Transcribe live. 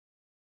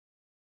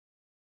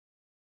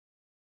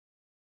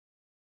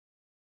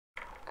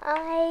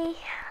I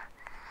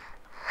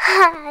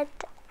had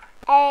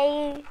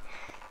a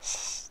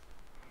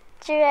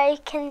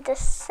stroke in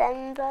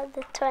December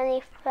the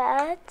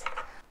 23rd.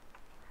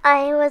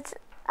 I was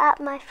at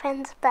my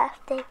friend's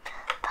birthday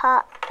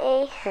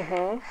party,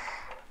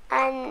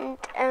 and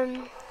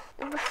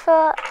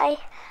before I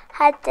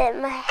had it,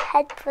 my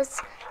head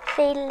was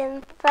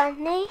feeling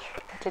funny.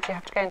 Did you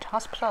have to go into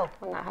hospital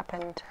when that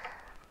happened?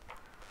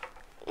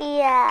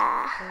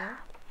 Yeah.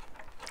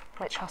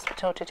 Which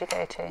hospital did you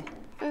go to?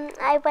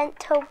 I went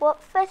to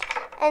Watford,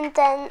 and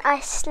then I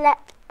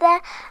slept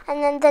there,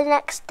 and then the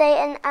next day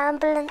an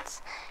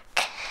ambulance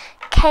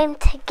came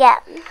to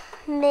get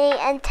me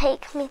and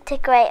take me to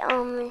Great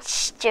Ormond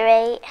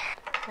Street.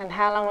 And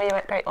how long were you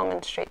at Great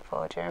Ormond Street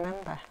for, do you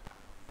remember?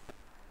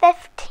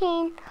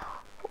 15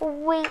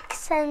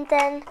 weeks, and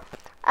then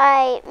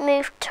I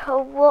moved to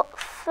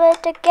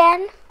Watford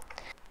again,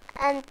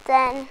 and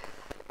then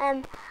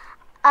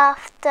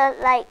after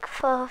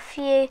for a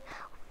few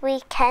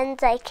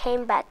weekends I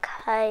came back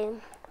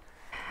home.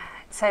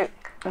 So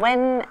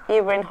when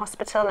you were in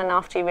hospital and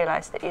after you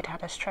realised that you'd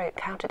had a stroke,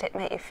 how did it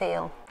make you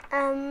feel?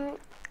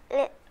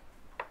 It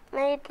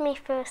made me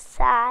feel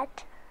sad.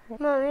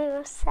 Mummy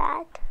was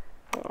sad.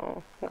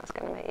 Oh, that's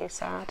going to make you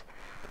sad.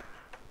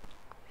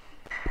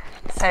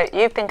 So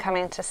you've been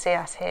coming to see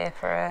us here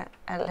for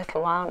a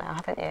little while now,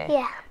 haven't you?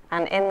 Yeah.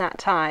 And in that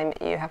time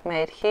you have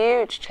made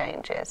huge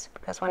changes,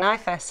 because when I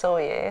first saw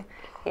you,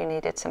 you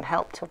needed some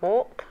help to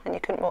walk and you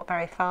couldn't walk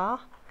very far.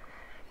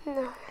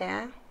 No.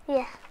 Yeah?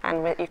 Yeah.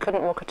 And you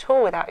couldn't walk at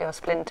all without your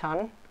splint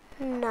on.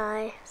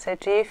 No. So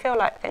do you feel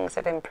like things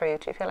have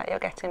improved? Do you feel like you're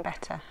getting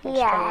better and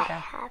Yeah, stronger? I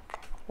have.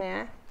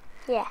 Yeah?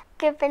 Yeah.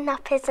 Giving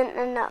up isn't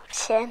an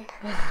option.